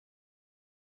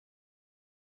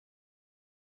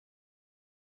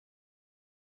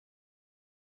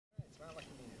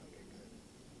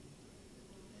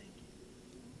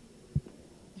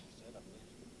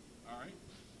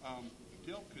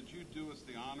Gil, could you do us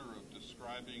the honor of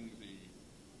describing the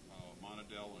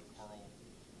Monadel and Carl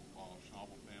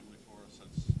Schnabel family for us,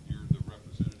 since you're the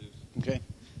representatives? Okay.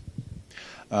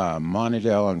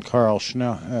 Monadel and Carl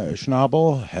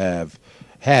Schnabel have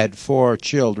had 4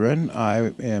 children.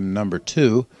 I am number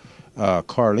 2.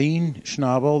 Carlene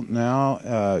Schnabel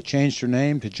now changed her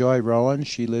name to Joy Rowan.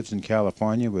 She lives in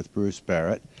California with Bruce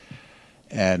Barrett,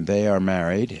 and they are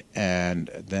married. And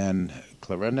then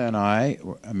Clarinda and I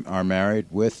are married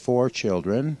with 4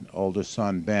 children, oldest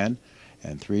son Ben,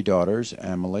 and 3 daughters,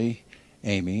 Emily,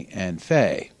 Amy, and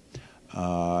Faye.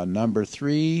 Number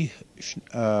 3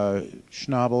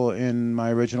 Schnabel in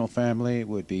my original family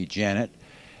would be Janet,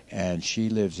 and she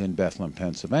lives in Bethlehem,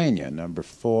 Pennsylvania. Number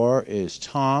 4 is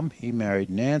Tom. He married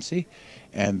Nancy,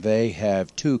 and they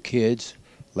have 2 kids,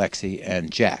 Lexi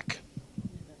and Jack.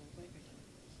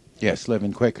 Yes, live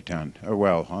in Quakertown, or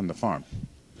well, on the farm.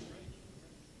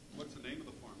 What's the name of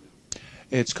the farm now?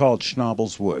 It's called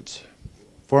Schnabel's Woods,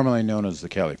 formerly known as the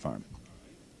Kelly Farm.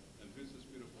 And who's this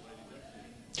beautiful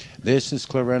lady? This is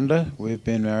Clarinda. We've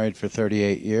been married for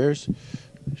 38 years.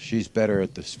 She's better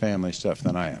at this family stuff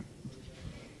than I am.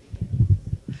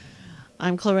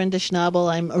 I'm Clarinda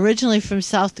Schnabel. I'm originally from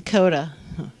South Dakota,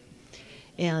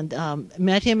 and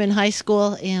met him in high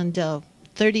school, and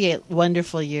 38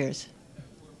 wonderful years.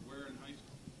 Where in high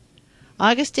school?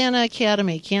 Augustana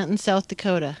Academy, Canton, South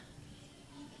Dakota.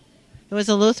 It was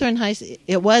a Lutheran high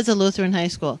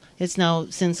school. It's now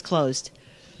since closed.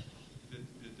 Did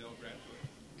Dell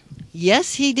graduate?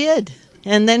 Yes, he did.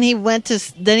 And then he went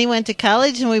to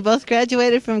college, and we both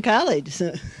graduated from college.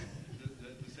 The same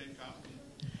college?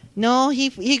 No,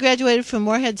 he graduated from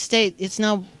Moorhead State. It's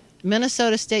now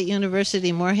Minnesota State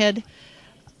University, Moorhead.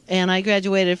 And I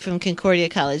graduated from Concordia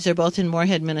College. They're both in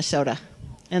Moorhead, Minnesota.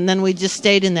 And then we just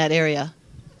stayed in that area.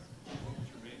 What was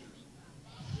your majors?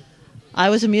 I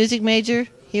was a music major.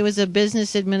 He was a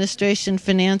business administration,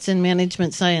 finance, and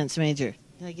management science major.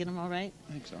 Did I get them all right?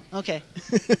 I think so. Okay.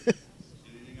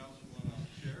 Anything else you want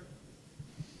to share?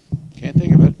 Can't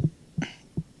think of it.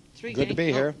 3 Good to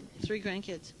be here. 3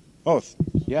 grandkids. Both.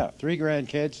 Yeah, 3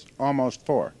 grandkids, almost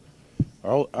 4.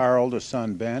 Our oldest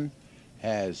son, Ben,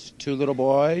 has 2 little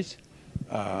boys,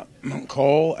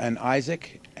 Cole and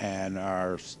Isaac, and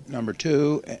our number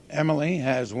 2, Emily,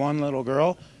 has 1 little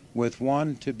girl with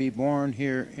 1 to be born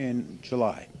here in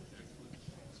July.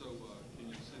 So can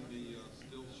you send me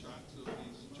still shots of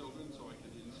these children so I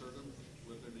can insert them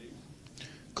with their names?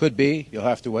 Could be. You'll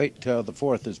have to wait till the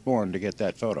 4th is born to get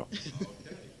that photo. Okay.